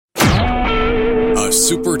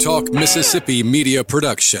SuperTalk Mississippi media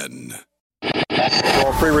production.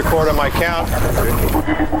 I'll pre-record on my count.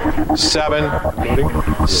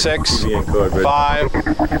 7, 6, 5,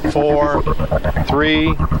 4,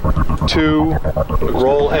 3, 2.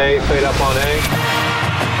 Roll A, fade up on A.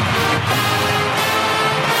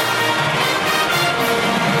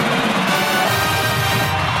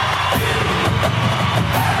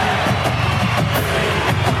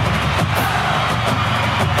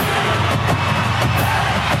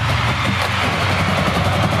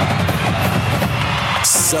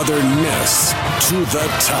 Southern Miss to the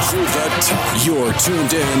top. You're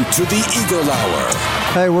tuned in to the Eagle Hour.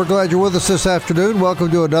 Hey, we're glad you're with us this afternoon. Welcome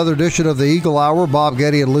to another edition of the Eagle Hour. Bob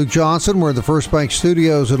Getty and Luke Johnson. We're in the First Bank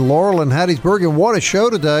Studios in Laurel and Hattiesburg. And what a show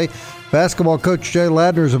today. Basketball coach Jay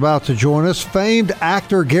Ladner is about to join us. Famed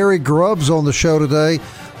actor Gary Grubbs on the show today,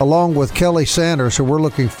 along with Kelly Sanders. So we're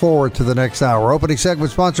looking forward to the next hour. Opening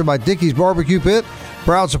segment sponsored by Dickey's Barbecue Pit.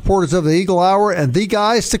 Proud supporters of the Eagle Hour and the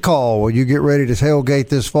guys to call when you get ready to tailgate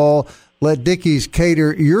this fall. Let Dickey's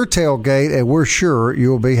cater your tailgate, and we're sure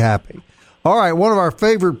you'll be happy. All right, one of our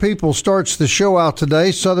favorite people starts the show out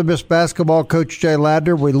today, Southern Miss basketball coach Jay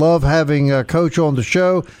Ladner. We love having Coach on the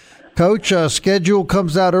show. Coach, schedule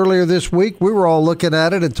comes out earlier this week. We were all looking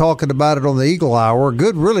at it and talking about it on the Eagle Hour.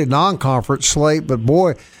 Good, really non-conference slate, but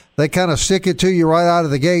boy, they kind of stick it to you right out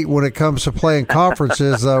of the gate when it comes to playing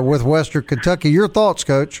conferences with Western Kentucky. Your thoughts,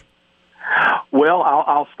 Coach? Well,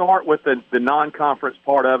 I'll start with the non-conference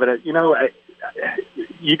part of it. You know,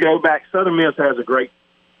 you go back, Southern Miss has a great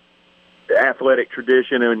athletic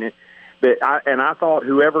tradition, and I thought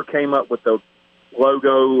whoever came up with the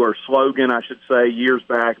logo or slogan, I should say, years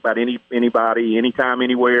back about anybody, anytime,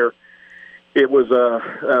 anywhere, it was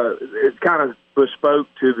it's kind of bespoke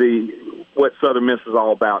to what Southern Miss is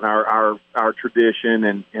all about, and our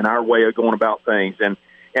tradition and our way of going about things. And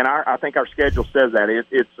I think our schedule says that.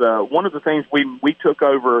 It's one of the things we took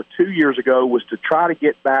over 2 years ago was to try to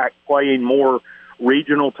get back playing more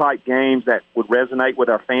regional type games that would resonate with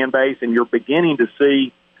our fan base. And you're beginning to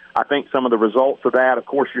see, I think, some of the results of that. Of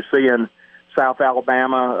course, you're seeing South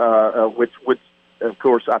Alabama, which of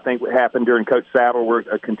course, I think what happened during Coach Saddle, we're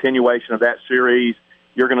a continuation of that series.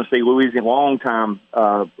 You're going to see Louisiana, longtime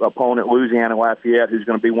opponent Louisiana Lafayette, who's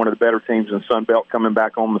going to be one of the better teams in the Sun Belt, coming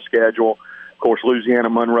back on the schedule. Of course, Louisiana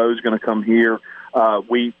Monroe is going to come here.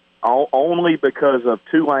 Only because of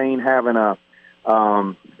Tulane having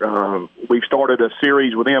we've started a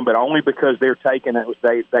series with them, but only because they're taking it.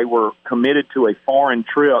 They were committed to a foreign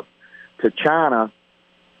trip to China.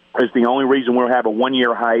 Is the only reason we'll have a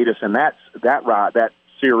 1-year hiatus, and that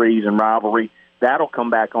series and rivalry that'll come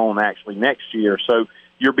back on actually next year. So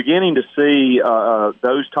you're beginning to see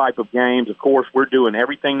those type of games. Of course, we're doing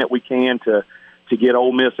everything that we can to get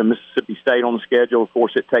Ole Miss and Mississippi State on the schedule. Of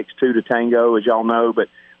course, it takes two to tango, as y'all know, but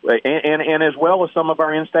and as well as some of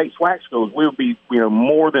our in-state SWAC schools, we'll be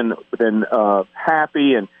more than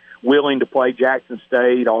happy and willing to play Jackson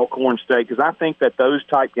State, Alcorn State, because I think that those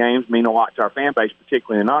type games mean a lot to our fan base,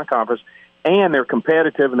 particularly in non-conference, and they're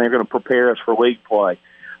competitive and they're going to prepare us for league play.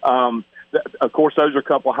 Of course, those are a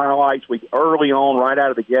couple of highlights. We early on, right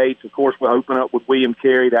out of the gates, of course, we open up with William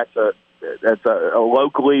Carey. That's a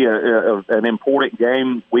locally an important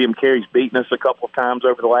game. William Carey's beaten us a couple of times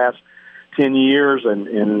over the last 10 years,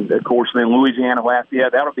 and of course, then Louisiana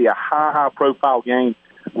Lafayette. That'll be a high-profile game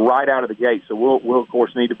right out of the gate. So we'll of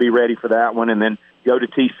course need to be ready for that one, and then go to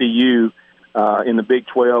TCU in the Big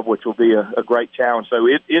 12, which will be a great challenge. So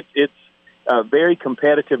it's a very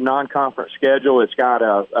competitive non-conference schedule. It's got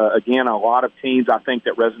again a lot of teams I think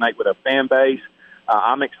that resonate with a fan base.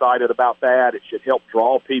 I'm excited about that. It should help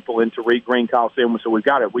draw people into Reed Green Coliseum. So we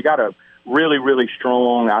got a really, really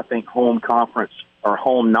strong, I think, home non-conference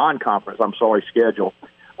schedule.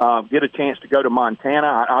 Get a chance to go to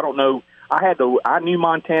Montana. I don't know. I knew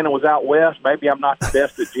Montana was out west. Maybe I'm not the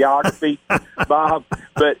best at geography, Bob,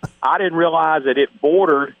 but I didn't realize that it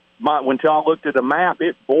bordered. Until I looked at the map,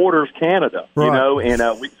 it borders Canada. Right.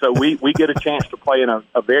 And we get a chance to play in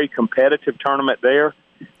a very competitive tournament there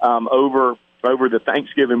over the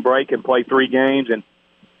Thanksgiving break and play 3 games. And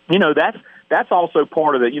that's also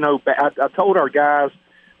part of it. I told our guys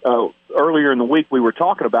earlier in the week we were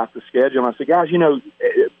talking about the schedule, and I said, guys,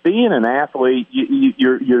 being an athlete,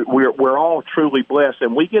 we're all truly blessed,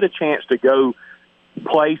 and we get a chance to go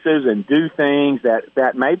places and do things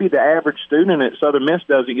that maybe the average student at Southern Miss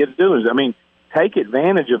doesn't get to do. I mean, take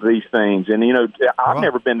advantage of these things. And I've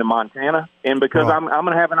never been to Montana, and because I'm going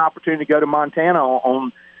to have an opportunity to go to Montana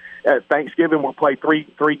on Thanksgiving, we'll play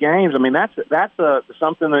three games. I mean, that's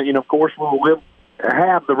something that of course we'll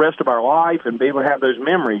have the rest of our life and be able to have those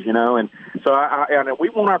memories. And so we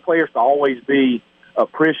want our players to always be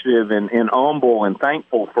appreciative and humble and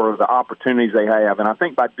thankful for the opportunities they have. And I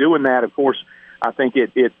think by doing that, of course, I think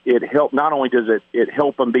it helps. Not only does it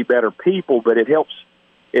help them be better people, but it helps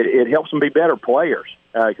them be better players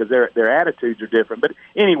because their attitudes are different. But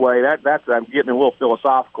anyway, that's I'm getting a little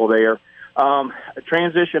philosophical there.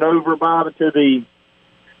 Transition over, Bob, to the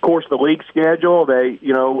league schedule. They,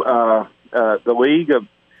 the league of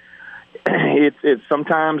it's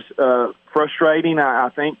sometimes frustrating. I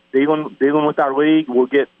think dealing with our league, we'll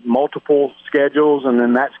get multiple schedules, and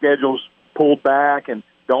then that schedule's pulled back, and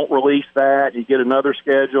don't release that. You get another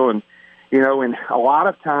schedule, and and a lot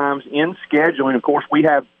of times in scheduling, of course, we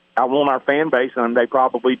have. I want our fan base, and they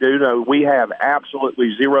probably do know, we have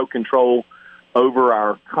absolutely zero control over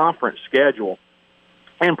our conference schedule,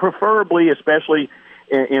 and preferably, especially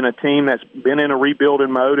in a team that's been in a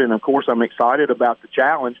rebuilding mode. And of course, I'm excited about the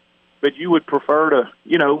challenge. But you would prefer to,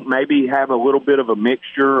 maybe have a little bit of a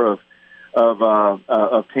mixture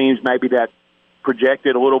of teams, maybe that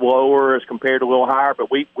projected a little lower as compared to a little higher. But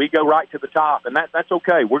we go right to the top, and that's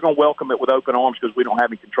okay. We're going to welcome it with open arms because we don't have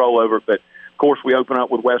any control over it. But of course, we open up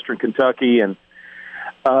with Western Kentucky, and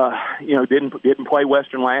didn't play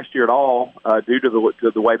Western last year at all due to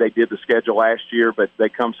the way they did the schedule last year. But they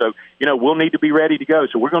come, so we'll need to be ready to go.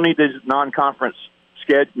 So we're going to need these non-conference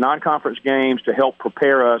games to help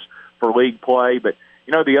prepare us for league play. But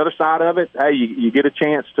the other side of it, hey, you get a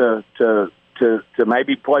chance to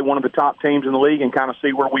maybe play one of the top teams in the league and kind of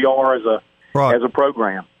see where we are as a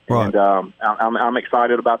program. Right. And I'm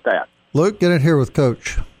excited about that. Luke, get in here with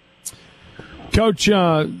Coach. Coach,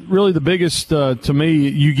 really the biggest to me,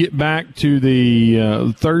 you get back to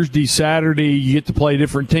the Thursday, Saturday, you get to play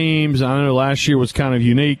different teams. I know last year was kind of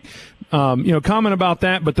unique. Comment about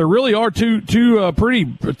that, but there really are two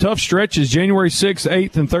pretty tough stretches, January 6th,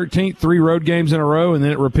 8th, and 13th, 3 road games in a row, and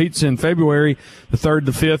then it repeats in February, the 3rd,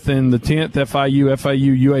 the 5th, and the 10th,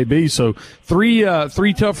 FIU, UAB. So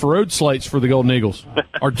three tough road slates for the Golden Eagles,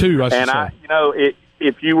 or 2, I should say.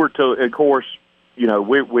 If you were to, of course, we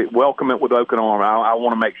welcome it with open arms. I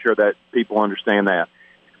want to make sure that people understand that.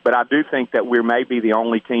 But I do think that we're maybe the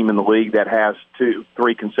only team in the league that has 3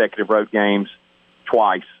 consecutive road games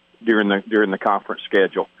twice during the conference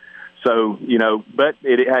schedule. So, but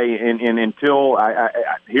until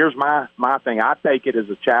here's my thing. I take it as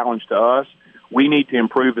a challenge to us. We need to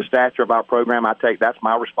improve the stature of our program. That's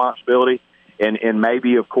my responsibility. And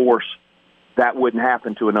maybe, of course, that wouldn't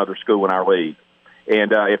happen to another school in our league.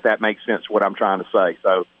 And if that makes sense, what I'm trying to say.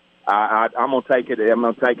 So I'm going to take it. I'm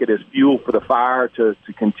going to take it as fuel for the fire to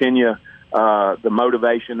continue the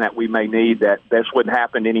motivation that we may need. That this wouldn't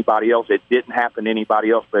happen to anybody else. It didn't happen to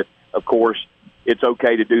anybody else. But of course, it's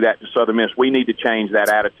okay to do that to Southern Miss. We need to change that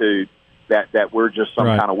attitude that we're just some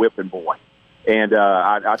kind of whipping boy. And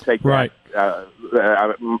I take right. The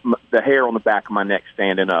hair on the back of my neck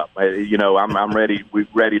standing up. I'm ready. We're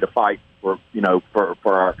ready to fight for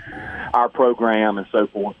our program and so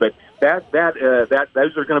forth. But that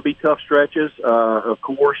those are going to be tough stretches, of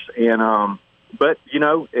course. And but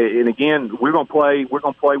and again, we're going to play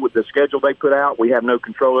with the schedule they put out. We have no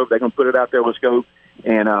control over. They're going to put it out there. Let's go.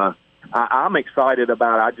 And I'm excited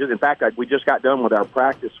about it. We just got done with our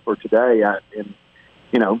practice for today. I'm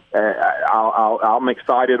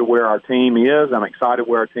excited where our team is. I'm excited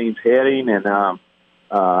where our team's heading, and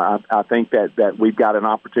I think that we've got an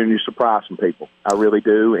opportunity to surprise some people. I really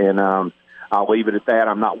do, and I'll leave it at that.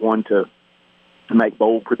 I'm not one to make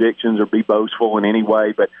bold predictions or be boastful in any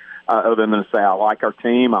way, but other than to say I like our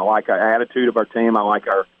team, I like our attitude of our team, I like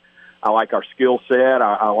our skill set,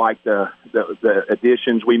 I like the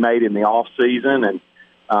additions we made in the off season, and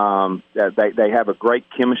they have a great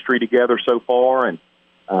chemistry together so far, and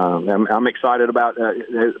I'm excited about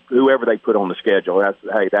whoever they put on the schedule.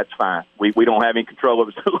 That's fine. We don't have any control of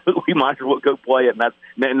it, so we might as well go play it, and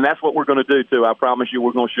that's what we're going to do too. I promise you,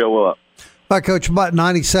 we're going to show up. All right, Coach, about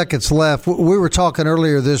 90 seconds left. We were talking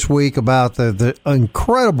earlier this week about the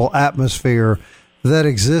incredible atmosphere that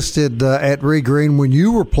existed at Reed Green when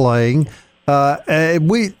you were playing.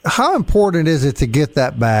 How important is it to get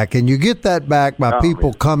that back? And you get that back by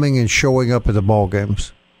people coming and showing up at the ball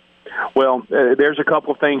games. Well, there's a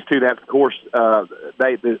couple of things to that. Of course,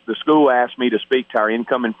 the school asked me to speak to our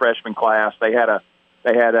incoming freshman class. They had a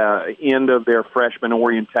end of their freshman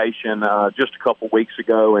orientation just a couple weeks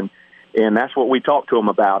ago, and that's what we talked to them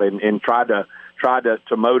about, and tried to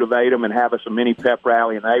motivate them and have us a mini pep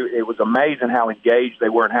rally. And it was amazing how engaged they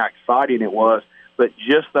were and how exciting it was. But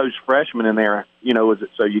just those freshmen in there,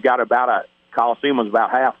 so you got Coliseum was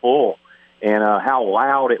about half full. And how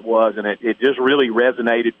loud it was, and it just really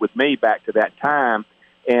resonated with me back to that time.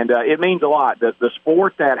 And it means a lot. The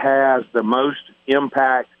sport that has the most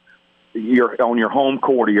impact on your home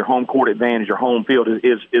court or your home court advantage, your home field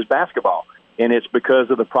is basketball. And it's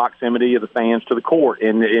because of the proximity of the fans to the court.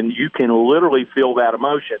 And you can literally feel that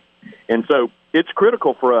emotion. And so it's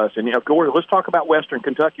critical for us. And, Gordon, let's talk about Western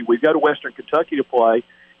Kentucky. We go to Western Kentucky to play.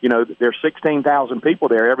 There's 16,000 people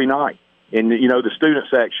there every night. And, the student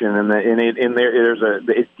section,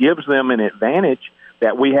 it gives them an advantage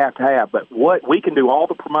that we have to have. But what we can do all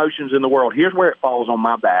the promotions in the world. Here's where it falls on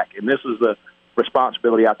my back, and this is the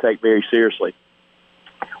responsibility I take very seriously.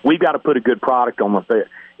 We've got to put a good product on the field.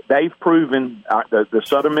 They've proven, the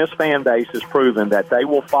Southern Miss fan base has proven that they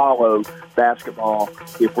will follow basketball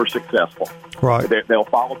if we're successful. Right. They'll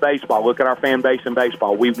follow baseball. Look at our fan base in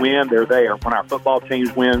baseball. We win, they're there. When our football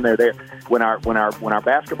teams win, they're there. When our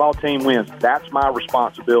basketball team wins, that's my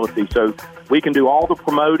responsibility. So we can do all the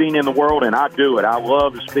promoting in the world, and I do it. I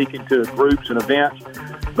love speaking to groups and events.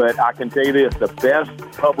 But I can tell you this, the best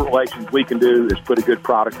public relations we can do is put a good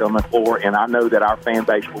product on the floor, and I know that our fan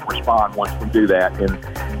base will respond once we do that. And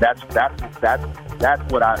that's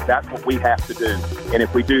what we have to do. And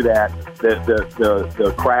if we do that,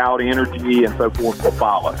 the crowd energy and so forth will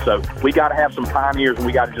follow. So we got to have some pioneers, and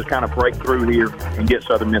we got to just kind of break through here and get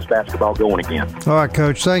Southern Miss basketball going again. All right,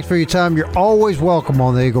 Coach. Thanks for your time. You're always welcome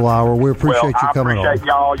on the Eagle Hour. We appreciate you coming on. I appreciate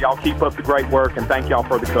y'all. Y'all keep up the great work, and thank y'all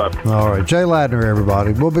for the coverage. All right. Jay Ladner,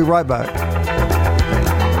 everybody. We'll be right back.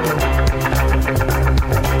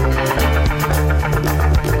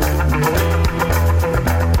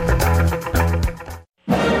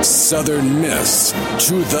 Southern Miss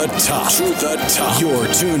to the top. To the top. You're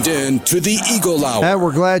tuned in to the Eagle Hour. And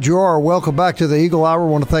we're glad you are. Welcome back to the Eagle Hour. I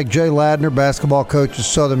want to thank Jay Ladner, basketball coach of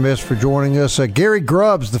Southern Miss, for joining us. Gary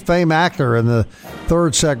Grubbs, the famed actor, in the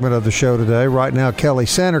third segment of the show today. Right now, Kelly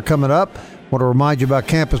Sander coming up. Want to remind you about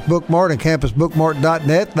Campus Bookmart and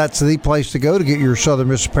campusbookmart.net. That's the place to go to get your Southern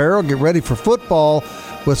Miss apparel. Get ready for football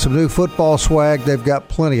with some new football swag. They've got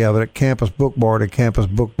plenty of it at Campus Bookmart and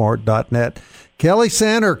campusbookmart.net. Kelly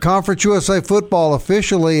Sander, Conference USA football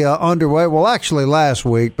officially underway. Well, actually last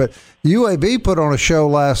week, but UAB put on a show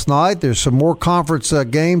last night. There's some more conference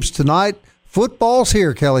games tonight. Football's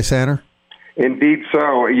here, Kelly Sander. Indeed so.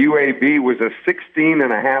 UAB was a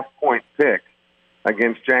 16.5-point pick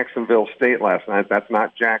against Jacksonville State last night. That's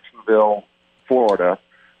not Jacksonville, Florida,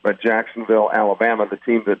 but Jacksonville, Alabama, the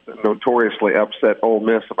team that notoriously upset Ole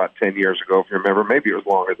Miss about 10 years ago, if you remember. Maybe it was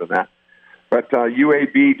longer than that. But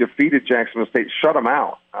UAB defeated Jacksonville State, shut them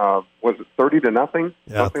out. Was it 30-0?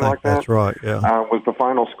 Yeah, something like that. That's right. Yeah, was the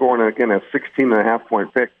final score, and again, a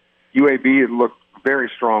 16.5-point pick. UAB looked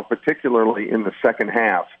very strong, particularly in the second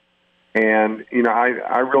half. And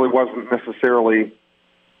I really wasn't necessarily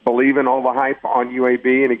believing all the hype on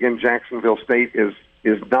UAB. And again, Jacksonville State is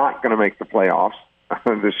not going to make the playoffs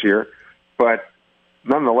this year. But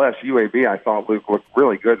nonetheless, UAB, I thought, Luke, looked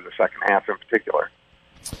really good in the second half in particular.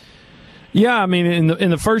 Yeah, I mean, in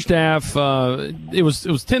the first half, it was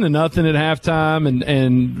 10-0 at halftime,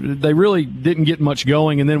 and they really didn't get much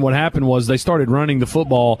going. And then what happened was they started running the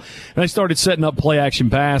football, and they started setting up play action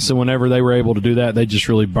pass. And whenever they were able to do that, they just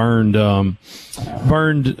really burned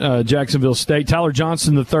Jacksonville State. Tyler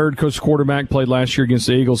Johnson, the third coach quarterback, played last year against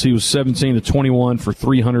the Eagles. He was 17-21 for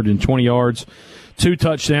 320 yards. 2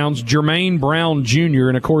 touchdowns. Jermaine Brown Jr.,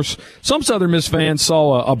 and of course, some Southern Miss fans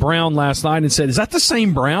saw a Brown last night and said, is that the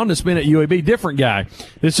same Brown that's been at UAB? Different guy.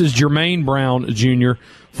 This is Jermaine Brown Jr.,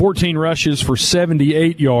 14 rushes for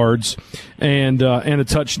 78 yards and a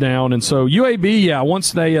touchdown. And so UAB,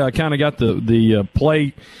 once they kind of got the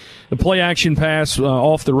play action pass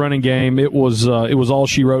off the running game, it was all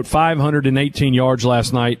she wrote. 518 yards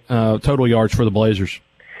last night, total yards for the Blazers.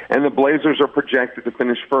 And the Blazers are projected to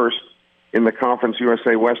finish first in the Conference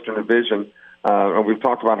USA Western Division. And we've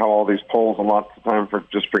talked about how all these polls a lot of time for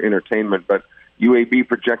entertainment, but UAB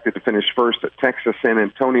projected to finish first at Texas. San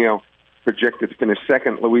Antonio projected to finish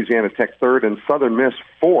second, Louisiana Tech third, and Southern Miss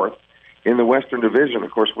fourth in the Western Division.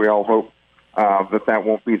 Of course, we all hope that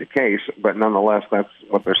won't be the case, but nonetheless, that's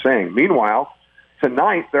what they're saying. Meanwhile,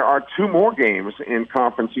 tonight there are 2 more games in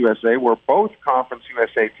Conference USA where both Conference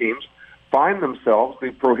USA teams find themselves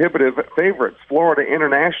the prohibitive favorites. Florida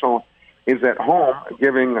International is at home,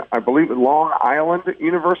 giving, I believe, Long Island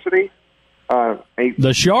University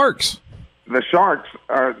the Sharks. The Sharks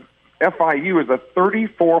are FIU is a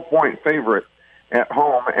 34-point favorite at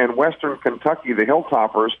home, and Western Kentucky, the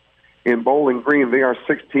Hilltoppers in Bowling Green, they are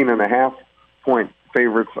 16.5-point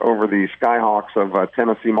favorites over the Skyhawks of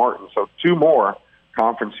Tennessee Martin. So 2 more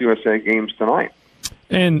Conference USA games tonight.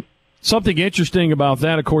 And something interesting about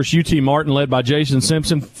that, of course, UT Martin, led by Jason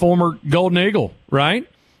Simpson, former Golden Eagle, right?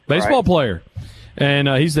 Baseball player. And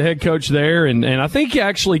he's the head coach there, and I think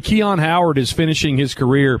actually Keon Howard is finishing his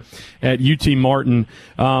career at UT Martin.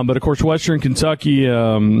 But, of course, Western Kentucky,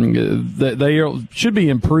 they should be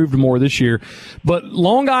improved more this year. But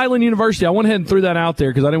Long Island University, I went ahead and threw that out there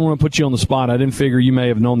because I didn't want to put you on the spot. I didn't figure you may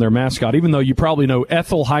have known their mascot, even though you probably know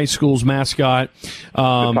Ethel High School's mascot.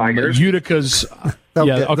 The Tigers. Utica's.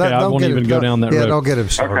 I won't even go down that road. Yeah, don't get him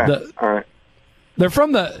started. Okay. All right. They're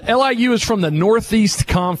from LIU is from the Northeast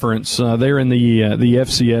Conference. They're in the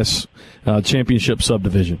FCS championship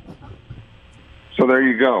subdivision. So there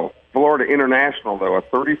you go. Florida International, though, a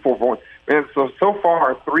 34-point. Man, so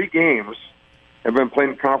far, 3 games have been played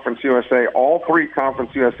in Conference USA. All 3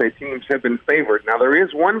 Conference USA teams have been favored. Now, there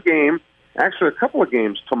is one game, actually a couple of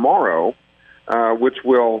games tomorrow, which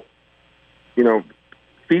will,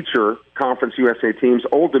 feature Conference USA teams.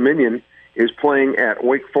 Old Dominion is playing at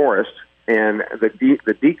Wake Forest, and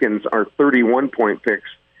the Deacons are 31-point picks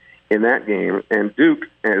in that game. And Duke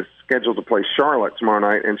is scheduled to play Charlotte tomorrow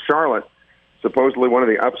night. And Charlotte, supposedly one of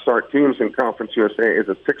the upstart teams in Conference USA, is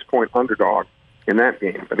a 6-point underdog in that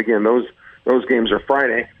game. But again, those games are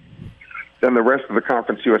Friday. Then the rest of the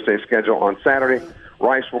Conference USA schedule on Saturday.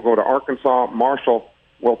 Rice will go to Arkansas. Marshall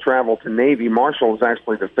will travel to Navy. Marshall is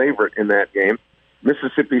actually the favorite in that game.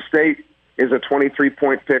 Mississippi State is a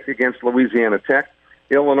 23-point pick against Louisiana Tech.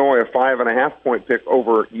 Illinois, a 5.5-point pick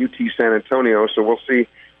over UT San Antonio. So we'll see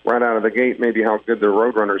right out of the gate maybe how good their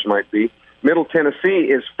Roadrunners might be. Middle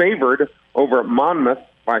Tennessee is favored over Monmouth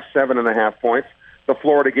by 7.5 points. The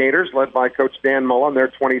Florida Gators, led by Coach Dan Mullen, they're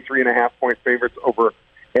 23.5-point favorites over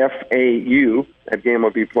FAU. That game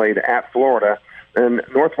will be played at Florida. And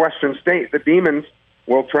Northwestern State, the Demons,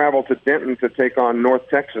 will travel to Denton to take on North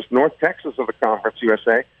Texas. North Texas of the Conference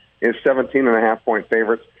USA is 17.5-point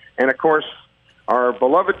favorites. And, of course, our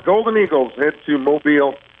beloved Golden Eagles head to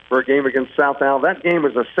Mobile for a game against South Al. That game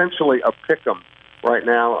is essentially a pick'em right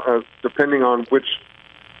now, depending on which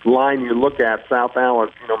line you look at. South Al,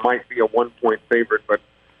 might be a 1-point favorite, but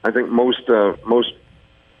I think most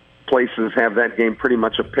places have that game pretty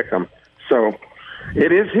much a pick'em. So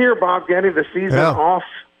it is here, Bob Getty, the season off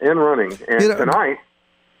and running. And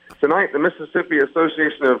tonight, the Mississippi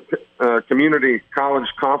Association of Community College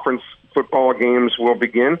Conference football games will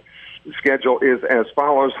begin. The schedule is as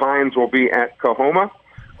follows. Hines will be at Coahoma.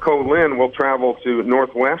 Co-Lin will travel to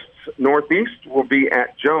Northwest. Northeast will be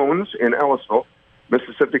at Jones in Ellisville.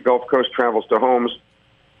 Mississippi Gulf Coast travels to Holmes.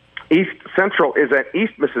 East Central is at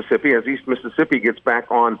East Mississippi as East Mississippi gets back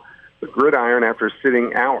on the gridiron after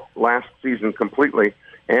sitting out last season completely.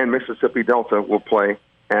 And Mississippi Delta will play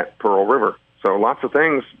at Pearl River. So lots of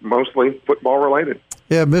things, mostly football related.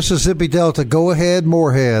 Yeah, Mississippi Delta, go ahead,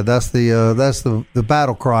 Moorhead. That's the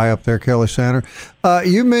battle cry up there, Kelly Sander.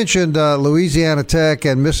 You mentioned Louisiana Tech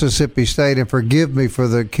and Mississippi State, and forgive me for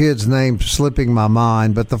the kid's name slipping my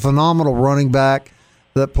mind, but the phenomenal running back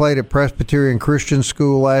that played at Presbyterian Christian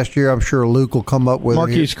School last year, I'm sure Luke will come up with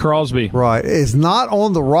Marquise Crosby. Right, is not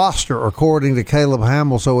on the roster, according to Caleb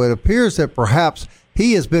Hamill, so it appears that perhaps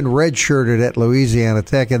he has been redshirted at Louisiana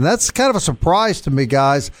Tech, and that's kind of a surprise to me,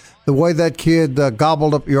 guys, the way that kid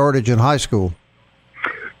gobbled up yardage in high school.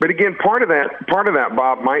 But again, part of that,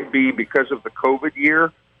 Bob, might be because of the COVID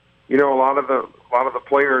year. A lot of the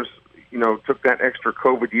players, took that extra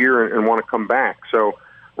COVID year and want to come back. So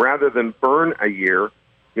rather than burn a year,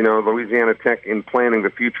 Louisiana Tech, in planning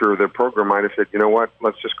the future of their program, might have said, you know what,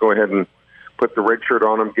 let's just go ahead and put the red shirt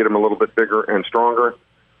on him, get him a little bit bigger and stronger,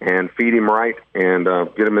 and feed him right, and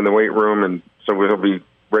get him in the weight room, and so he'll be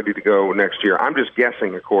ready to go next year. I'm just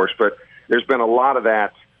guessing, of course, but there's been a lot of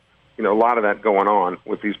that going on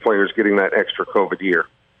with these players getting that extra COVID year.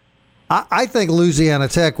 I think Louisiana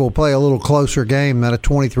Tech will play a little closer game than a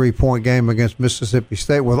 23-point game against Mississippi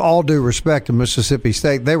State. With all due respect to Mississippi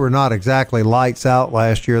State, they were not exactly lights out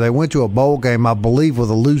last year. They went to a bowl game, I believe, with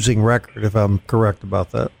a losing record, if I'm correct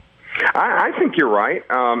about that. I think you're right,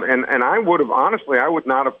 and I would have honestly, I would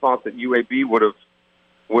not have thought that UAB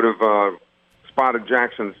would have spotted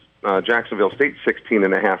Jacksonville State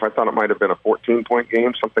 16.5. I thought it might have been a 14-point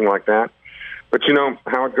game, something like that. But you know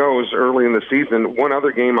how it goes early in the season. One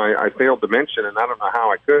other game I failed to mention, and I don't know how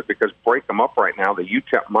I could because break them up right now. The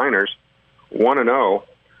UTEP Miners 1-0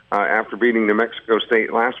 after beating New Mexico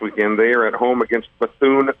State last weekend. They are at home against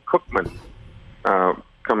Bethune-Cookman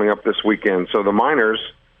coming up this weekend. So the Miners,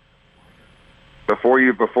 before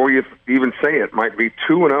you even say it, might be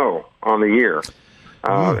 2-0 on the year.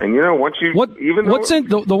 And you know,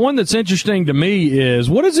 the one that's interesting to me is,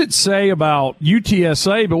 what does it say about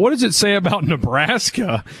UTSA? But what does it say about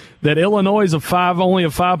Nebraska that Illinois is only a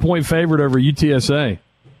 5-point favorite over UTSA?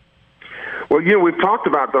 Well, we've talked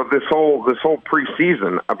about this whole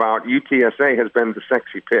preseason about UTSA has been the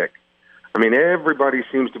sexy pick. I mean, everybody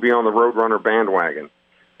seems to be on the Roadrunner bandwagon,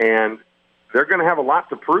 and they're going to have a lot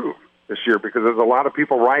to prove this year because there's a lot of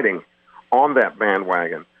people riding on that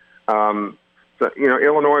bandwagon.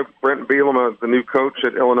 Illinois, Brent Bielema, the new coach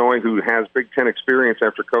at Illinois, who has Big Ten experience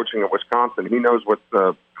after coaching at Wisconsin, he knows what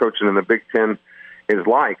coaching in the Big Ten is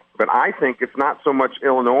like. But I think it's not so much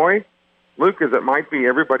Illinois, Luke, as it might be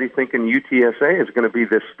everybody thinking UTSA is going to be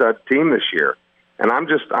this stud team this year. And I'm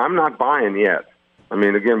not buying yet. I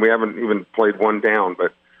mean, again, we haven't even played one down,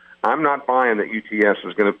 but I'm not buying that UTSA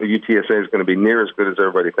is going to be near as good as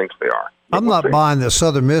everybody thinks they are. I'm not buying that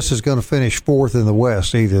Southern Miss is going to finish fourth in the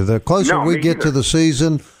West either. The closer we get to the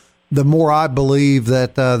season, the more I believe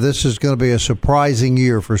that this is going to be a surprising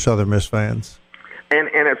year for Southern Miss fans. And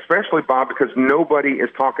especially, Bob, because nobody is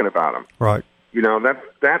talking about them. Right.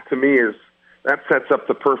 That to me that sets up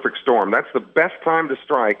the perfect storm. That's the best time to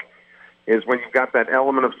strike is when you've got that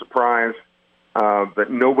element of surprise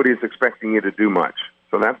that nobody's expecting you to do much.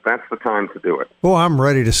 So that's the time to do it. Well, I'm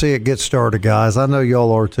ready to see it get started, guys. I know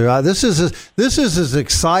y'all are too. This is as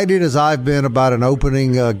excited as I've been about an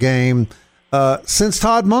opening game since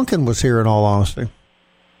Todd Monken was here, in all honesty.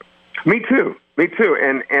 Me too.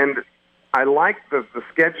 And I like the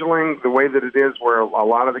scheduling, the way that it is, where a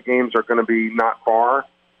lot of the games are going to be not far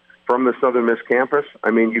from the Southern Miss campus.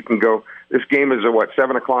 I mean, you can go. This game is a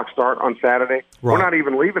 7:00 start on Saturday. Right. We're not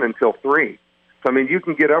even leaving until 3. So, I mean, you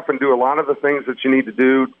can get up and do a lot of the things that you need to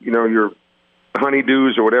do, your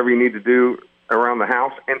honeydews or whatever you need to do around the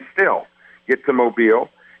house, and still get to Mobile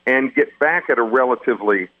and get back at a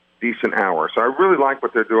relatively decent hour. So I really like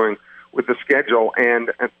what they're doing with the schedule.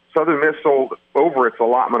 And Southern Miss sold over its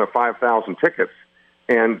allotment of 5,000 tickets.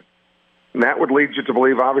 And that would lead you to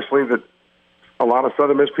believe, obviously, that a lot of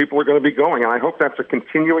Southern Miss people are going to be going. And I hope that's a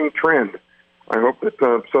continuing trend. I hope that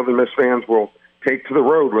Southern Miss fans will take to the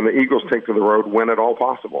road when the Eagles take to the road when at all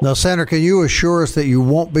possible. Now, Senator, can you assure us that you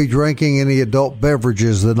won't be drinking any adult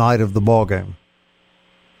beverages the night of the ball game?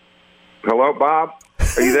 Hello, Bob?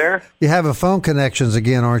 Are you there? You having phone connections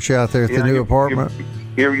again, aren't you, out there at the new apartment?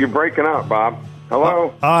 You're breaking up, Bob.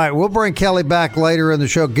 Hello? All right, we'll bring Kelly back later in the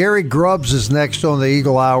show. Gary Grubbs is next on the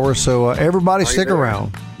Eagle Hour, so everybody stick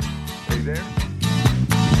around. Are you there?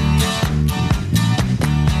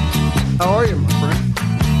 How are you, my friend?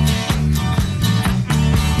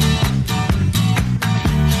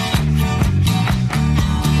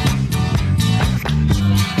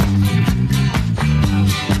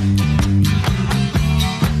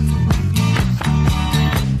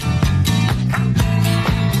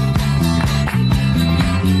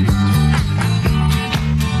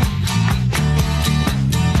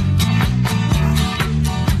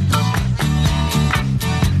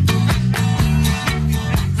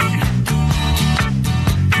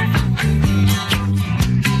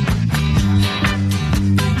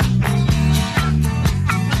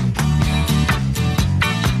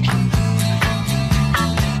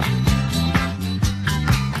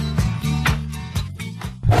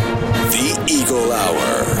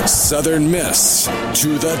 Southern Miss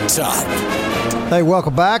to the top. Hey,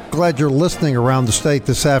 welcome back. Glad you're listening around the state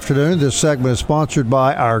this afternoon. This segment is sponsored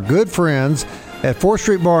by our good friends at 4th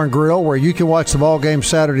Street Bar and Grill, where you can watch the ball game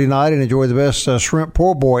Saturday night and enjoy the best shrimp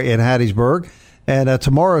po' boy in Hattiesburg. And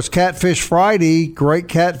tomorrow's Catfish Friday. Great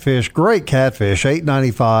catfish,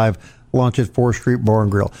 $8.95. Lunch at 4th Street Bar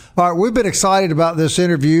and Grill. All right, we've been excited about this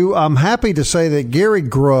interview. I'm happy to say that Gary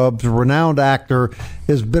Grubbs, renowned actor,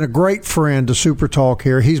 has been a great friend to Super Talk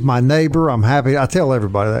here. He's my neighbor. I'm happy. I tell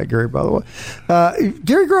everybody that, Gary, by the way.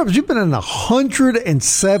 Gary Grubbs, you've been in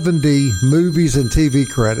 170 movies and TV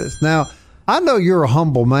credits. Now, I know you're a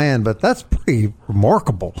humble man, but that's pretty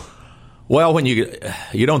remarkable. Well, when you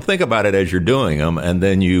don't think about it as you're doing them, and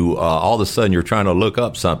then you all of a sudden you're trying to look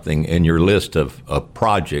up something in your list of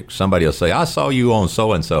projects. Somebody will say, "I saw you on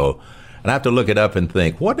so and so," and I have to look it up and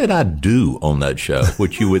think, "What did I do on that show?"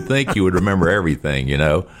 Which you would think you would remember everything,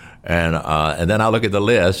 And then I look at the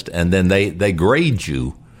list, and then they grade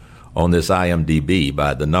you on this IMDb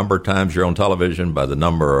by the number of times you're on television, by the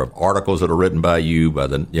number of articles that are written by you, by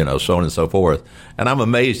the so on and so forth. And I'm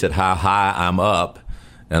amazed at how high I'm up.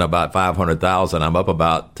 And about 500,000, I'm up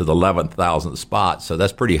about to the 11,000th spot. So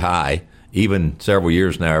that's pretty high, even several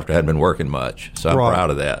years now after I hadn't been working much. So I'm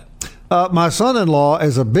proud of that. My son-in-law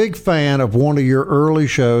is a big fan of one of your early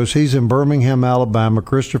shows. He's in Birmingham, Alabama,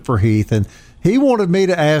 Christopher Heath. And he wanted me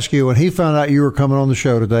to ask you, when he found out you were coming on the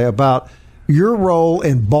show today, about your role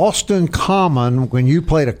in Boston Common when you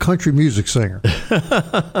played a country music singer.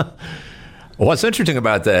 Well, what's interesting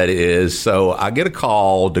about that is, so I get a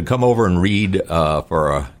call to come over and read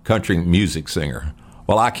for a country music singer.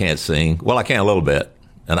 Well, I can't sing. Well, I can a little bit,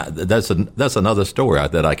 and that's another story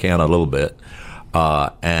that I can a little bit.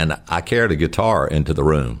 And I carried a guitar into the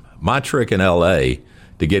room. My trick in L.A.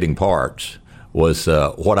 to getting parts was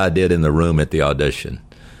what I did in the room at the audition.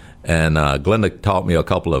 And Glenda taught me a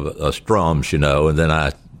couple of strums, and then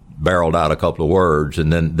I barreled out a couple of words,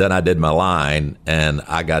 and then I did my line, and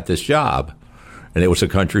I got this job. And it was a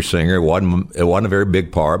country singer. It wasn't a very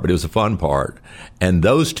big part, but it was a fun part. And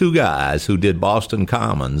those two guys who did Boston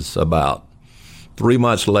Commons about 3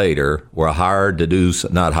 months later were hired to do,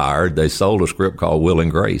 not hired, they sold a script called Will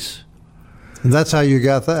and Grace. And that's how you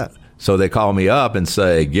got that. So they call me up and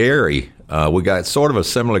say, Gary, we got sort of a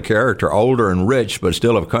similar character, older and rich, but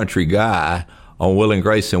still a country guy on Will and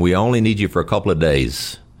Grace, and we only need you for a couple of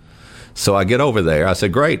days. So I get over there. I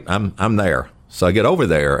said, great, I'm there. So I get over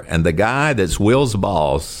there, and the guy that's Will's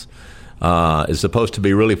boss is supposed to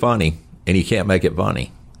be really funny, and he can't make it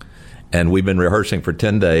funny. And we've been rehearsing for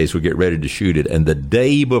 10 days. We get ready to shoot it. And the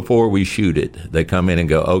day before we shoot it, they come in and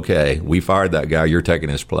go, okay, we fired that guy. You're taking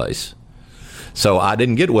his place. So I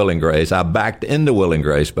didn't get Will and Grace. I backed into Will and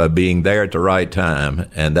Grace by being there at the right time,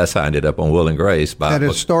 and that's how I ended up on Will and Grace. And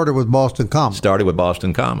it started with Boston Commons. Started with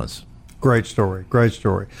Boston Commons. Great story. Great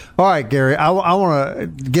story. All right, Gary, I want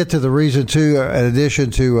to get to the reason, too, in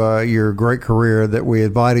addition to your great career that we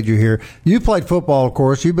invited you here. You played football, of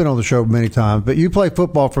course. You've been on the show many times, but you played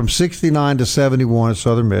football from 69 to 71 at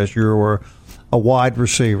Southern Miss. You were a wide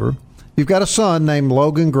receiver. You've got a son named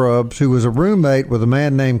Logan Grubbs who was a roommate with a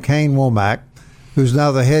man named Kane Womack, who's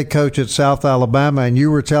now the head coach at South Alabama. And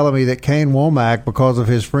you were telling me that Kane Womack, because of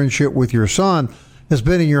his friendship with your son, has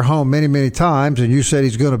been in your home many, many times, and you said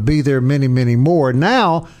he's going to be there many, many more.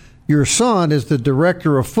 Now, your son is the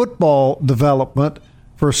director of football development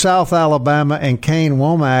for South Alabama and Kane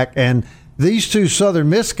Womack, and these two Southern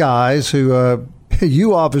Miss guys, who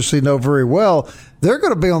you obviously know very well, they're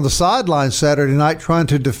going to be on the sideline Saturday night trying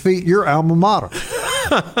to defeat your alma mater.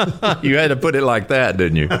 You had to put it like that,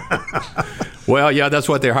 didn't you? Well, yeah, that's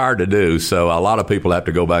what they're hired to do. So a lot of people have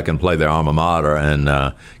to go back and play their alma mater.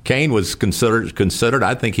 And Kane was considered.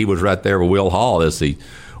 I think he was right there with Will Hall as the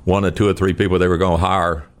one or two or three people they were going to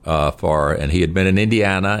hire for. And he had been in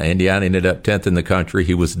Indiana. Indiana ended up 10th in the country.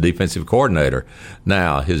 He was the defensive coordinator.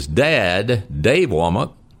 Now, his dad, Dave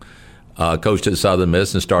Womack, coached at Southern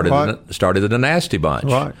Miss and started at the Nasty Bunch.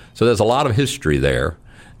 Right. So there's a lot of history there.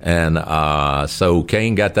 And so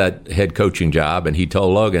Kane got that head coaching job, and he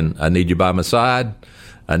told Logan, I need you by my side.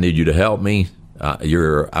 I need you to help me.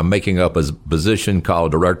 I'm making up a position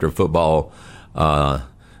called Director of Football.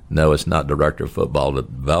 No, it's not Director of Football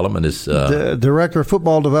Development. It's Director of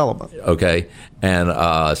Football Development. Okay. And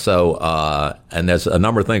and there's a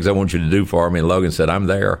number of things I want you to do for me. And Logan said, I'm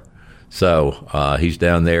there. So he's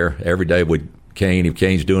down there every day with Kane. If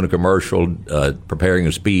Kane's doing a commercial, preparing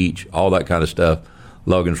a speech, all that kind of stuff,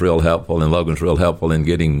 Logan's real helpful, and Logan's real helpful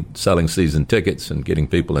in selling season tickets and getting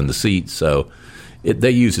people in the seats. So they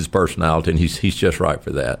use his personality, and he's just right for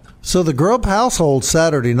that. So the Grubb household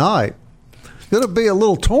Saturday night is going to be a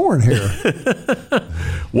little torn here.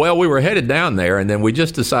 Well, we were headed down there, and then we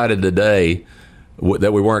just decided today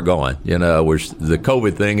that we weren't going. The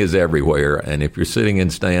COVID thing is everywhere, and if you're sitting in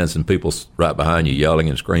stands and people right behind you yelling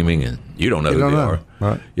and screaming, and you don't know who they are,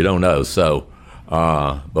 right? You don't know. So,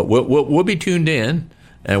 but we'll be tuned in,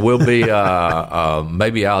 and we'll be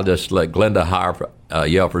maybe I'll just let Glenda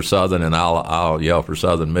yell for Southern, and I'll yell for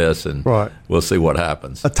Southern Miss, and we'll see what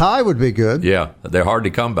happens. A tie would be good. Yeah, they're hard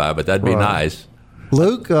to come by, but that'd be nice.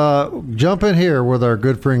 Luke, jump in here with our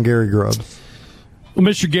good friend Gary Grubbs. Well,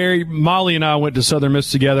 Mr. Gary, Molly and I went to Southern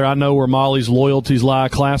Miss together. I know where Molly's loyalties lie.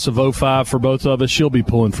 Class of 05 for both of us. She'll be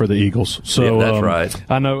pulling for the Eagles. So yeah, that's right.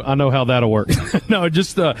 I know how that'll work. No,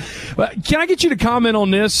 just can I get you to comment on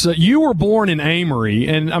this? You were born in Amory,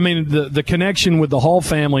 and I mean the connection with the Hall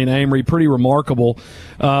family in Amory, pretty remarkable.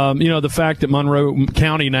 The fact that Monroe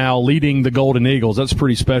County now leading the Golden Eagles, that's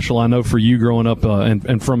pretty special. I know for you growing up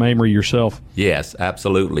and from Amory yourself. Yes,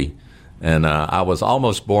 absolutely. And I was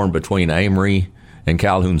almost born between Amory and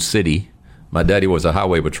Calhoun City. My daddy was a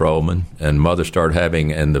highway patrolman, and mother started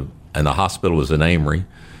having, and the hospital was in Amory.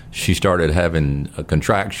 She started having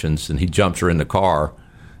contractions, and he jumps her in the car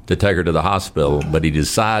to take her to the hospital, but he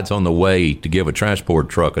decides on the way to give a transport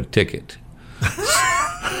truck a ticket.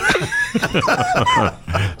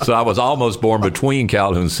 So I was almost born between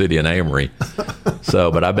Calhoun City and Amory.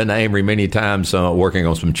 But I've been to Amory many times working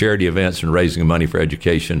on some charity events and raising money for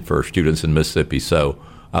education for students in Mississippi. So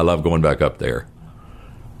I love going back up there.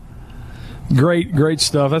 Great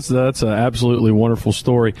stuff. That's an absolutely wonderful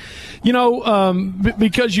story.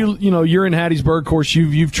 Because you're in Hattiesburg. Of course,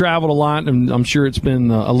 you've traveled a lot, and I'm sure it's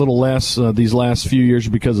been a little less these last few years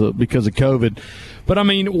because of COVID. But I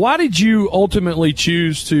mean, why did you ultimately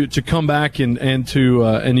choose to come back and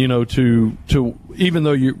to even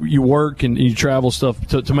though you work and you travel stuff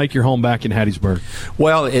to make your home back in Hattiesburg?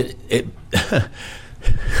 Well, it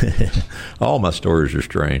all my stories are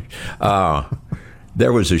strange.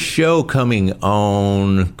 There was a show coming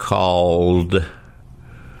on called,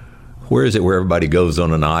 where is it, where everybody goes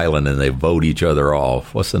on an island and they vote each other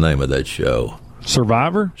off? What's the name of that show?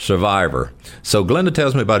 Survivor? Survivor. So Glenda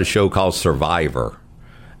tells me about a show called Survivor.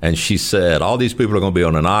 And she said, all these people are going to be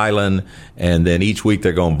on an island, and then each week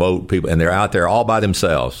they're going to vote people, and they're out there all by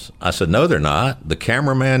themselves. I said, no, they're not. The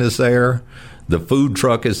cameraman is there. The food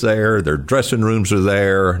truck is there. Their dressing rooms are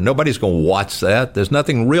there. Nobody's going to watch that. There's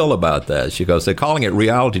nothing real about that. She goes, they're calling it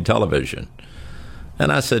reality television.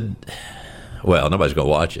 And I said, well, nobody's going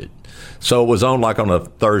to watch it. So it was on like on a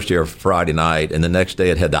Thursday or Friday night, and the next day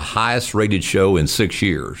it had the highest rated show in 6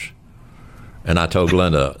 years. And I told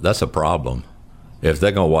Glenda, that's a problem. If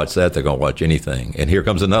they're going to watch that, they're going to watch anything. And here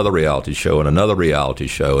comes another reality show and another reality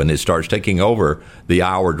show, and it starts taking over the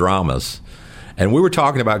hour dramas. And we were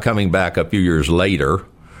talking about coming back a few years later,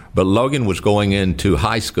 but Logan was going into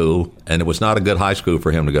high school, and it was not a good high school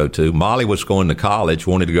for him to go to. Molly was going to college,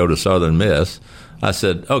 wanted to go to Southern Miss. I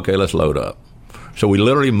said, okay, let's load up. So we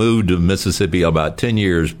literally moved to Mississippi about 10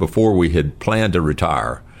 years before we had planned to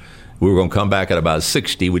retire. We were going to come back at about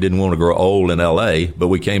 60. We didn't want to grow old in L.A., but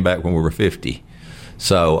we came back when we were 50.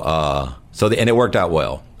 And it worked out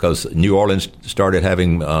well because New Orleans started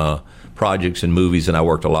having projects and movies, and I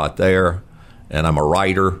worked a lot there. And I'm a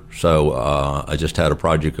writer, so I just had a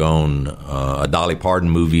project on a Dolly Parton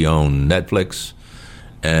movie on Netflix.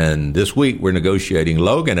 And this week we're negotiating.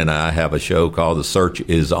 Logan and I have a show called The Search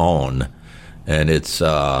Is On, and it's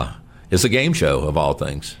a game show of all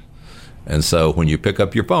things. And so when you pick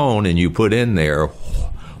up your phone and you put in there,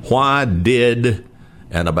 why did,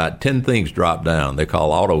 and about 10 things drop down. They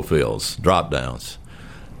call autofills, drop downs.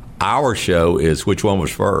 Our show is which one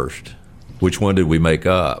was first? Which one did we make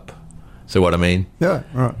up? See what I mean? Yeah,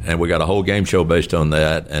 right. And we got a whole game show based on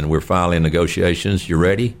that, and we're finally in negotiations. You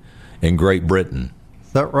ready? In Great Britain.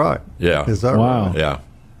 Is that right? Yeah. Is that wow. right? Yeah.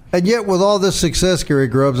 And yet, with all this success, Gary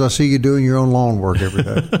Grubbs, I see you doing your own lawn work every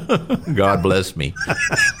day. God bless me.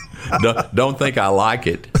 Don't think I like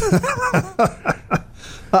it.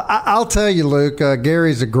 I'll tell you, Luke.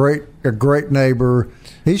 Gary's a great neighbor.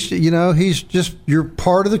 He's just, you're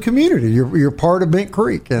part of the community. You're part of Bent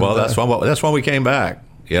Creek. And, well, that's why we came back.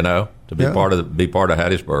 To be part of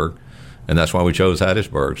Hattiesburg, and that's why we chose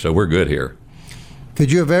Hattiesburg. So we're good here.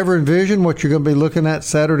 Could you have ever envisioned what you're going to be looking at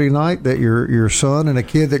Saturday night? That your son and a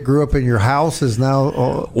kid that grew up in your house is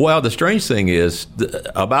now. Well, the strange thing is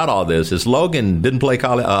about all this is Logan didn't play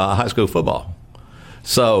high school football,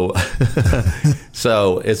 so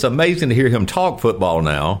so it's amazing to hear him talk football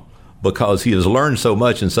now because he has learned so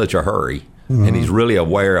much in such a hurry, and he's really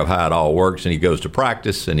aware of how it all works, and he goes to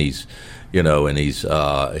practice, and he's doing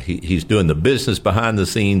the business behind the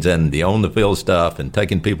scenes and the on the field stuff and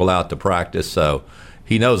taking people out to practice. So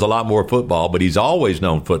he knows a lot more football, but he's always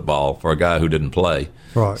known football for a guy who didn't play.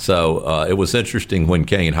 Right. So it was interesting when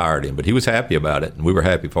Kane hired him, but he was happy about it, and we were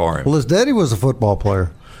happy for him. Well, his daddy was a football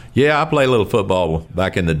player. Yeah, I played a little football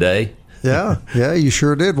back in the day. Yeah, you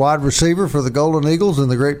sure did. Wide receiver for the Golden Eagles and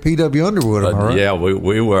the great P.W. Underwood. Am I right? Yeah,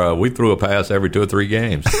 we threw a pass every 2 or 3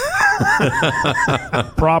 games.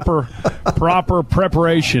 Proper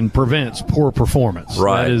preparation prevents poor performance.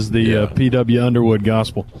 Right. That is the P.W. Underwood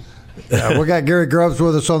gospel. We got Gary Grubbs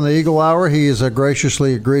with us on the Eagle Hour. He has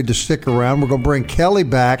graciously agreed to stick around. We're going to bring Kelly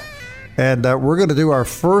back, and we're going to do our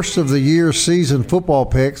first of the year season football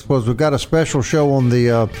picks because we've got a special show on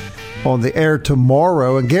the air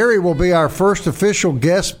tomorrow. And Gary will be our first official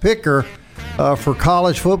guest picker for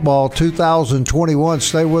college football 2021.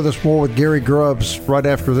 Stay with us. More with Gary Grubbs right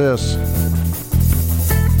after this.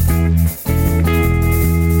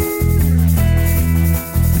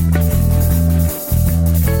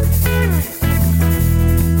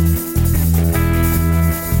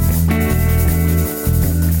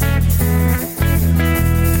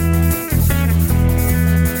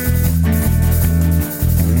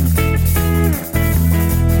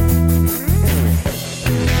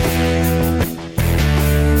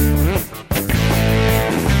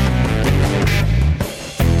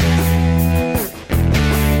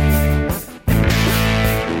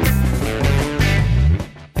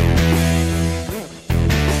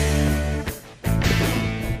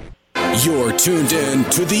 You're tuned in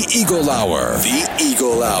to the Eagle Hour. The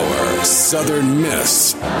Eagle Hour. Southern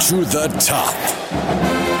Miss to the top.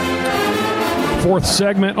 Fourth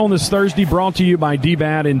segment on this Thursday brought to you by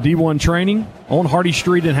DBAT and D1 Training on Hardy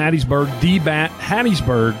Street in Hattiesburg,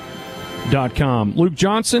 dbathattiesburg.com. Luke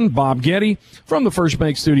Johnson, Bob Getty from the First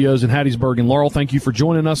Bank Studios in Hattiesburg and Laurel. Thank you for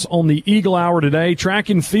joining us on the Eagle Hour today. Track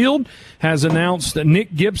and Field has announced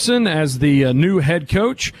Nick Gibson as the new head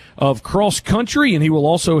coach of cross country, and he will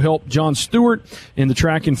also help John Stewart in the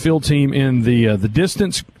track and field team in the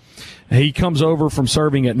distance. He comes over from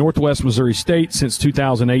serving at Northwest Missouri State since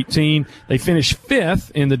 2018. They finished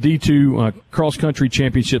fifth in the D2 cross-country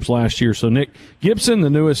championships last year. So Nick Gibson, the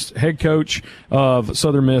newest head coach of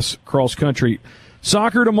Southern Miss cross-country.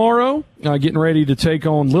 Soccer tomorrow, getting ready to take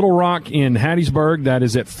on Little Rock in Hattiesburg. That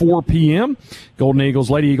is at 4 p.m. Golden Eagles,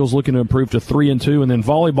 Lady Eagles looking to improve to 3-2. And then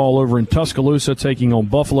volleyball over in Tuscaloosa taking on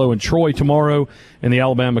Buffalo and Troy tomorrow, and the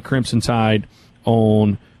Alabama Crimson Tide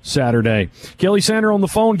on Saturday. Kelly Sander on the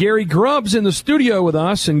phone. Gary Grubbs in the studio with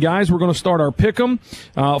us. And, guys, we're going to start our pick'em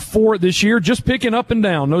for this year. Just picking up and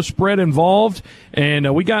down. No spread involved.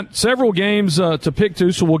 And we got several games to pick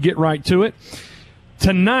to, so we'll get right to it.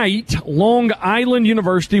 Tonight, Long Island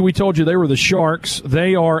University, we told you they were the Sharks.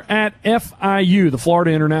 They are at FIU, the Florida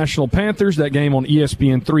International Panthers. That game on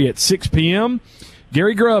ESPN3 at 6 p.m.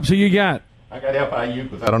 Gary Grubbs, who you got? I got FIU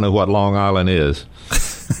because I don't know what Long Island is.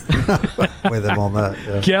 With them on that.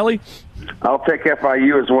 Yeah. Kelly? I'll take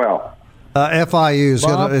FIU as well.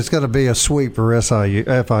 FIU is going to be a sweep for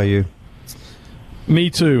FIU. Me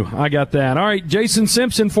too. I got that. All right, Jason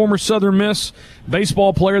Simpson, former Southern Miss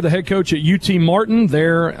baseball player, the head coach at UT Martin.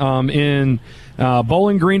 They're in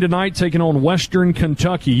Bowling Green tonight, taking on Western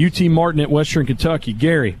Kentucky. UT Martin at Western Kentucky.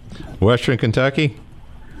 Gary? Western Kentucky?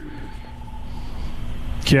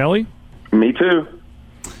 Kelly? Me too.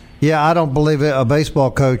 Yeah, I don't believe a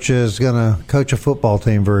baseball coach is going to coach a football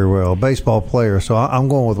team very well, a baseball player. So I'm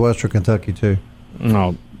going with Western Kentucky, too.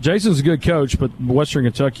 No, Jason's a good coach, but Western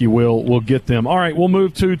Kentucky will get them. All right, we'll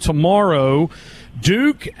move to tomorrow.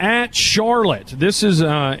 Duke at Charlotte. This is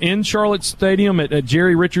in Charlotte Stadium at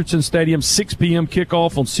Jerry Richardson Stadium, 6 p.m.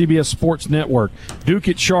 kickoff on CBS Sports Network. Duke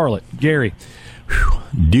at Charlotte. Gary?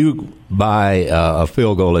 Duke by a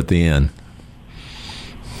field goal at the end.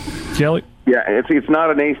 Kelly? Yeah, it's not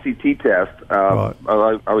an ACT test. Right.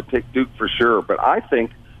 I would take Duke for sure, but I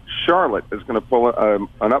think Charlotte is going to pull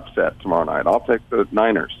an upset tomorrow night. I'll take the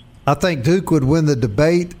Niners. I think Duke would win the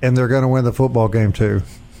debate, and they're going to win the football game, too.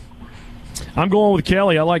 I'm going with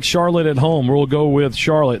Kelly. I like Charlotte at home. We'll go with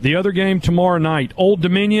Charlotte. The other game tomorrow night, Old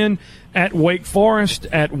Dominion at Wake Forest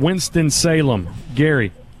at Winston-Salem.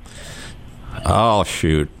 Gary? Oh,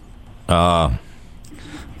 shoot. I'm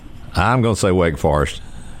going to say Wake Forest.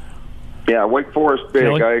 Yeah, Wake Forest big.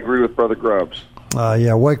 Kelly? I agree with Brother Grubbs.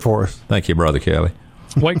 Yeah, Wake Forest. Thank you, Brother Kelly.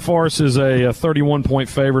 Wake Forest is a 31-point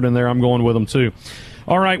favorite in there. I'm going with them, too.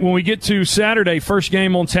 All right, when we get to Saturday, first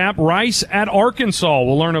game on tap, Rice at Arkansas.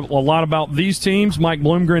 We'll learn a lot about these teams. Mike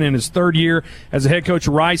Bloomgren in his third year as a head coach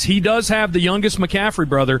of Rice. He does have the youngest McCaffrey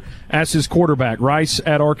brother as his quarterback. Rice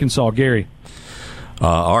at Arkansas. Gary?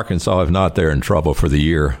 Arkansas, if not, they're in trouble for the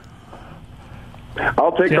year.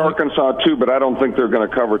 I'll take Arkansas, too, but I don't think they're going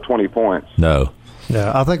to cover 20 points. No.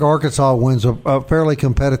 Yeah, I think Arkansas wins a fairly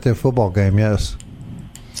competitive football game, yes.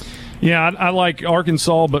 Yeah, I like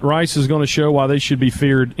Arkansas, but Rice is going to show why they should be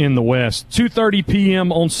feared in the West. 2:30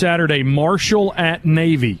 p.m. on Saturday, Marshall at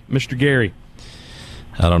Navy. Mr. Gary?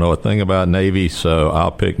 I don't know a thing about Navy, so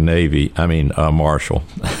I'll pick Marshall.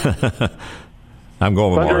 I'm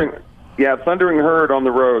going with Marshall. Yeah, Thundering Herd on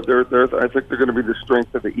the road. I think they're going to be the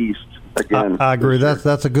strength of the East again. I agree.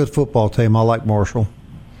 That's a good football team. I like Marshall.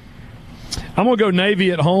 I'm going to go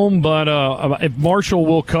Navy at home, but if Marshall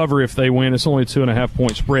will cover if they win. It's only a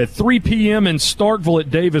 2.5-point spread. 3 p.m. in Starkville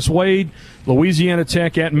at Davis-Wade, Louisiana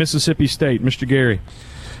Tech at Mississippi State. Mr. Gary?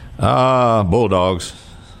 Bulldogs.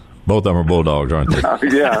 Both of them are Bulldogs, aren't they?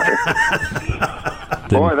 Yeah.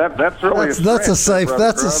 Boy, that's really that's a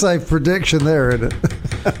safe prediction there, isn't it?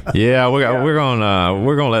 Yeah, we're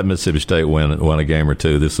gonna let Mississippi State win a game or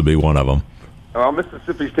two. This will be one of them. Well,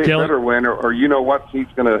 Mississippi State better win, or you know what? He's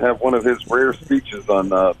going to have one of his rare speeches on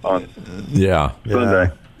Sunday. Yeah.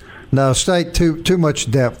 No, State too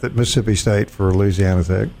much depth at Mississippi State for Louisiana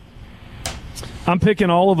Tech. I'm picking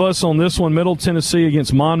all of us on this one. Middle Tennessee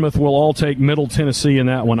against Monmouth. We'll all take Middle Tennessee in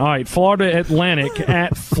that one. All right, Florida Atlantic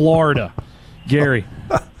at Florida. Gary?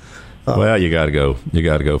 Well, you got to go. You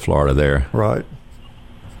got to go Florida there. Right.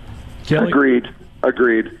 Kelly?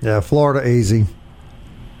 Agreed. Yeah, Florida easy.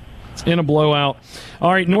 In a blowout.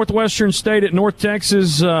 All right, Northwestern State at North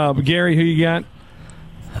Texas. Gary, who you got?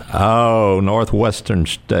 Oh, Northwestern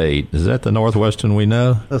State. Is that the Northwestern we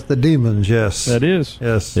know? That's the Demons, yes. That is.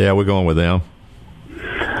 Yes. Yeah, we're going with them.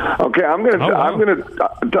 Okay, I'm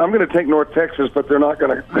gonna take North Texas, but they're not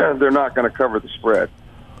gonna cover the spread.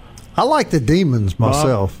 I like the Demons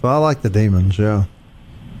myself. I like the Demons, yeah.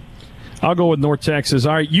 I'll go with North Texas.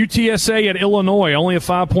 All right, UTSA at Illinois, only a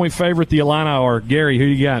 5-point favorite, the Illini are. Gary, who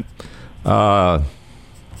you got?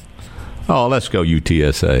 Let's go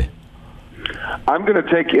UTSA. I'm going to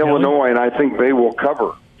take Illinois, and I think they will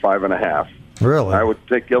cover 5.5. Really? I would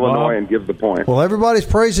take Illinois and give the point. Well, everybody's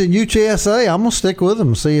praising UTSA. I'm going to stick with them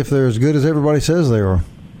and see if they're as good as everybody says they are.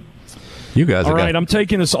 You guys all right, I'm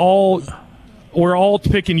taking us all. We're all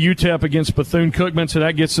picking UTEP against Bethune-Cookman, so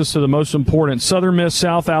that gets us to the most important. Southern Miss,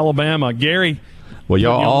 South Alabama. Gary? Well,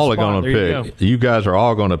 y'all all are going to pick. You guys are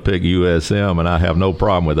all going to pick USM, and I have no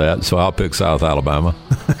problem with that, so I'll pick South Alabama.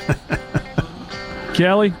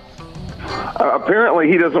 Kelly? Apparently,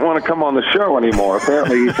 he doesn't want to come on the show anymore.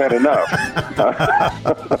 Apparently, he's had enough.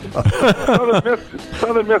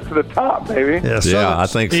 Southern Miss to the top, baby. Yeah, I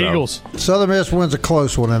think so. Eagles. Southern Miss wins a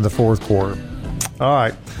close one in the fourth quarter. All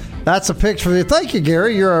right. That's a pick for you. Thank you,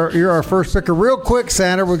 Gary. You're our first picker. Real quick,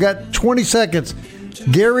 Santa, we got 20 seconds.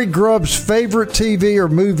 Gary Grubb's favorite TV or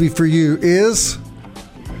movie for you is?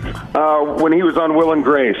 When he was on Will and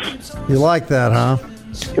Grace. You like that, huh?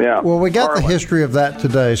 Yeah. Well, we got the history of that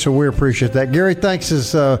today, so we appreciate that. Gary, thanks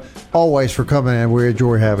as always for coming in. We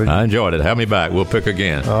enjoy having you. I enjoyed it. Have me back. We'll pick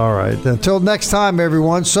again. All right. Until next time,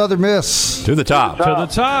 everyone, Southern Miss. To the top. To the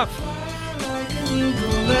top.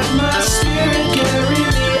 Let my spirit carry me.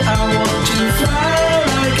 I want to fly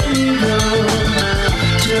like an eagle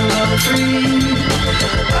till I'm free.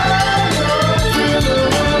 I go through the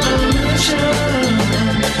revolution.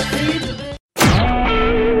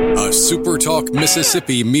 A SuperTalk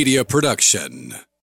Mississippi media production.